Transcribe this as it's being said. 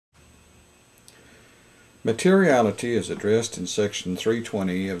Materiality is addressed in Section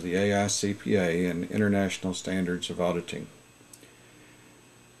 320 of the AICPA and International Standards of Auditing.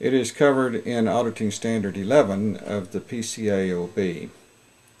 It is covered in Auditing Standard 11 of the PCAOB.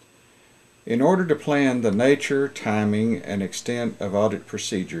 In order to plan the nature, timing, and extent of audit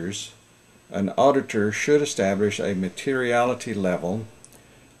procedures, an auditor should establish a materiality level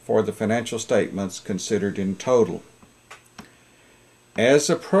for the financial statements considered in total, as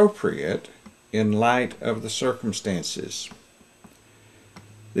appropriate in light of the circumstances.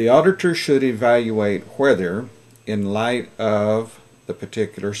 The auditor should evaluate whether, in light of the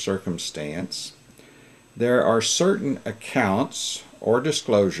particular circumstance, there are certain accounts or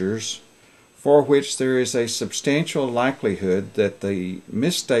disclosures for which there is a substantial likelihood that the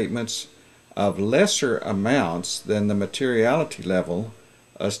misstatements of lesser amounts than the materiality level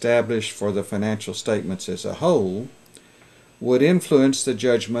established for the financial statements as a whole would influence the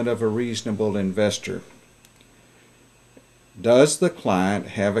judgment of a reasonable investor. Does the client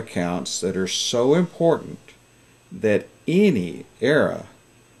have accounts that are so important that any error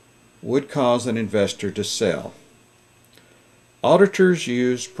would cause an investor to sell? Auditors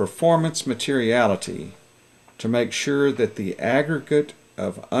use performance materiality to make sure that the aggregate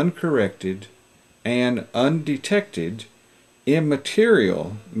of uncorrected and undetected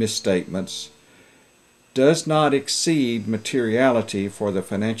immaterial misstatements does not exceed materiality for the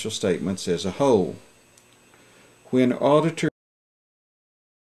financial statements as a whole. When auditor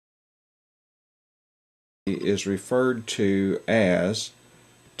is referred to as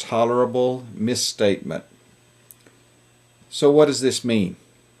tolerable misstatement. So what does this mean?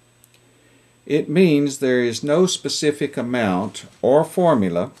 It means there is no specific amount or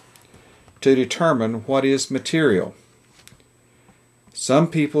formula to determine what is material. Some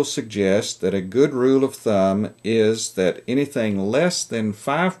people suggest that a good rule of thumb is that anything less than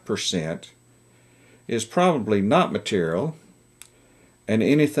 5% is probably not material, and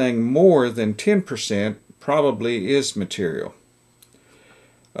anything more than 10% probably is material.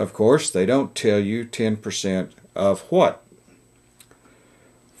 Of course, they don't tell you 10% of what.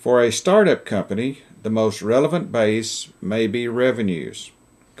 For a startup company, the most relevant base may be revenues,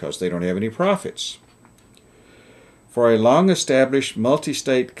 because they don't have any profits. For a long-established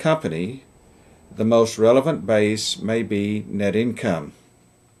multi-state company, the most relevant base may be net income.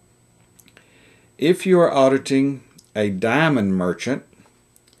 If you are auditing a diamond merchant,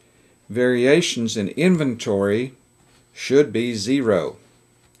 variations in inventory should be zero.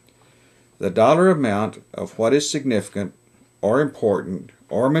 The dollar amount of what is significant or important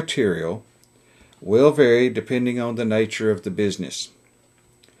or material will vary depending on the nature of the business.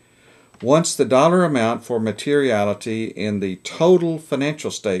 Once the dollar amount for materiality in the total financial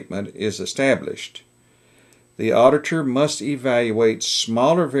statement is established, the auditor must evaluate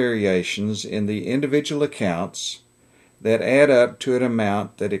smaller variations in the individual accounts that add up to an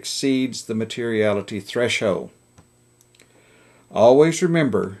amount that exceeds the materiality threshold. Always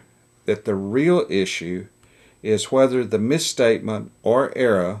remember that the real issue is whether the misstatement or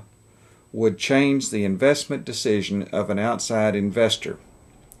error would change the investment decision of an outside investor.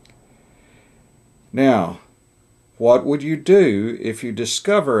 Now, what would you do if you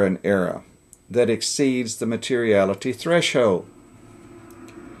discover an error that exceeds the materiality threshold?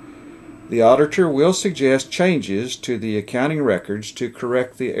 The auditor will suggest changes to the accounting records to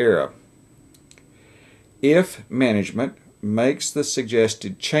correct the error. If management makes the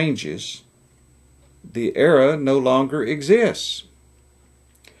suggested changes, the error no longer exists.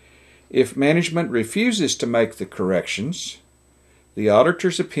 If management refuses to make the corrections, the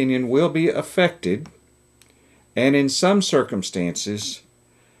auditor's opinion will be affected, and in some circumstances,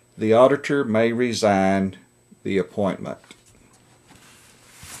 the auditor may resign the appointment.